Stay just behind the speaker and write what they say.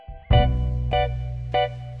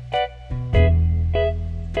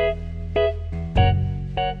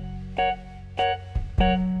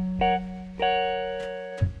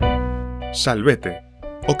Salvete,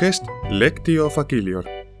 hoc est lectio facilior,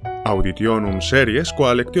 auditionum series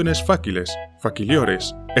qua lectiones faciles,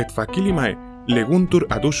 faciliores, et facilimae leguntur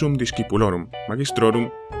ad usum discipulorum, magistrorum,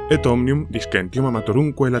 et omnium discentium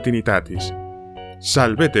amatorumque latinitatis.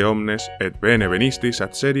 Salvete omnes, et bene venistis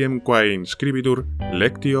ad seriem quae inscribitur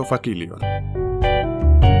lectio facilior.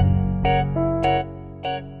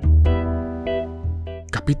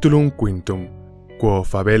 Capitulum quintum, quo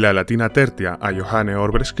fabela latina tertia a Johanne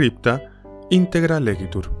Orber scripta, integra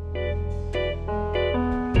legitur.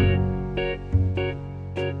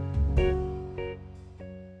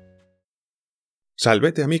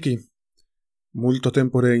 Salvete amici! Multo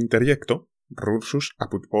tempore interiecto, rursus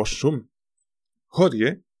apud vos sum.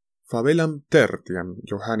 Hodie, fabelam tertiam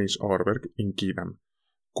Johannis Orberg incidam,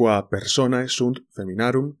 qua personae sunt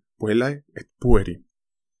feminarum, puellae et pueri.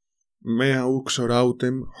 Mea uxor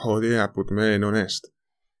autem hodie apud me non est,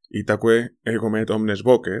 itaque ego met omnes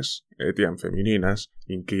voces, etiam femininas,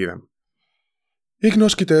 incidam.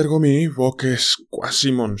 Ignoscite ergo mi voces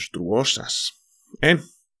quasi monstruosas.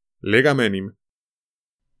 Lega menim.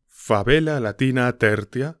 Fabela latina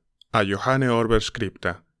tertia a Johanne Orber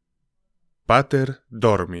scripta. Pater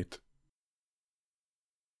dormit.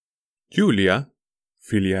 Julia,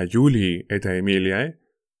 filia Julii et Aemiliae,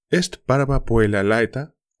 est parva puella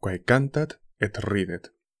laeta, quae cantat et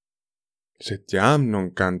ridet. Sed jam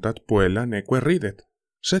non cantat puella neque ridet,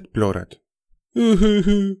 sed plorat.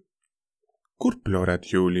 Cur plorat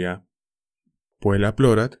Julia? Puella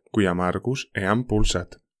plorat, quia Marcus eam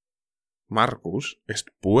pulsat. Marcus est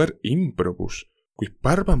puer improbus, qui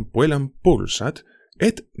parvam puellam pulsat,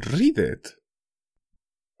 et ridet.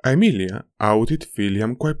 Aemilia audit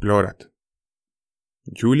filiam quae plorat.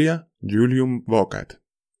 Julia Julium vocat.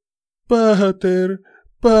 Pater,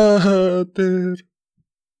 pater.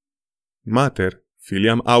 Mater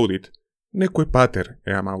filiam audit, neque pater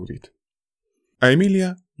eam audit.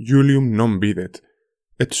 Aemilia Julium non videt,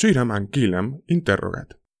 et suiram ancillam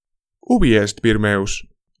interrogat. Ubi est vir meus?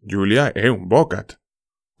 Julia eum vocat.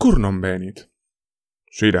 Cur non venit?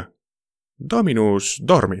 Sira. Dominus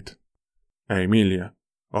dormit. Aemilia.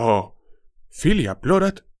 Oh, filia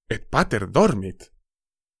plorat et pater dormit.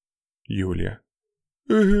 Julia.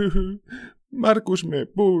 Marcus me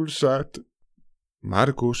pulsat.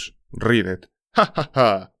 Marcus ridet.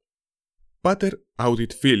 Ha! Pater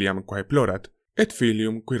audit filiam quae plorat, et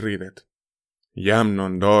filium qui ridet. Iam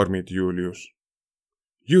non dormit Julius.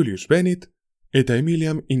 Julius venit, et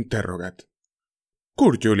Aemiliam interrogat.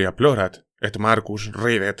 Cur Julia plorat, et Marcus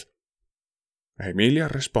ridet? Aemilia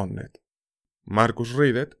respondet. Marcus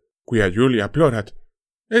ridet, quia Julia plorat,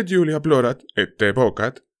 et Julia plorat, et te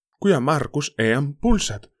vocat, quia Marcus eam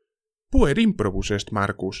pulsat. Puer improbus est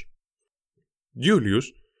Marcus.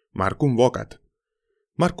 Julius Marcum vocat.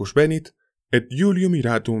 Marcus venit, et Julium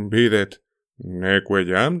iratum videt, neque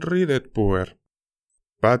jam ridet puer.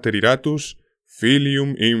 Pater iratus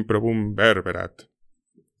filium improbum verberat.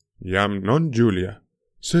 Iam non Julia,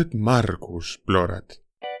 sed Marcus plorat.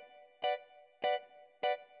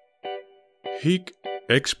 Hic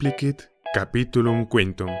explicit capitulum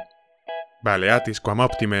quintum. Valeatis quam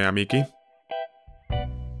optime, amici.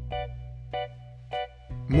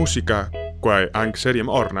 Musica quae anc seriem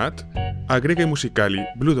ornat, agrege musicali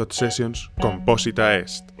Blue Dot Sessions composita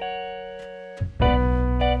est.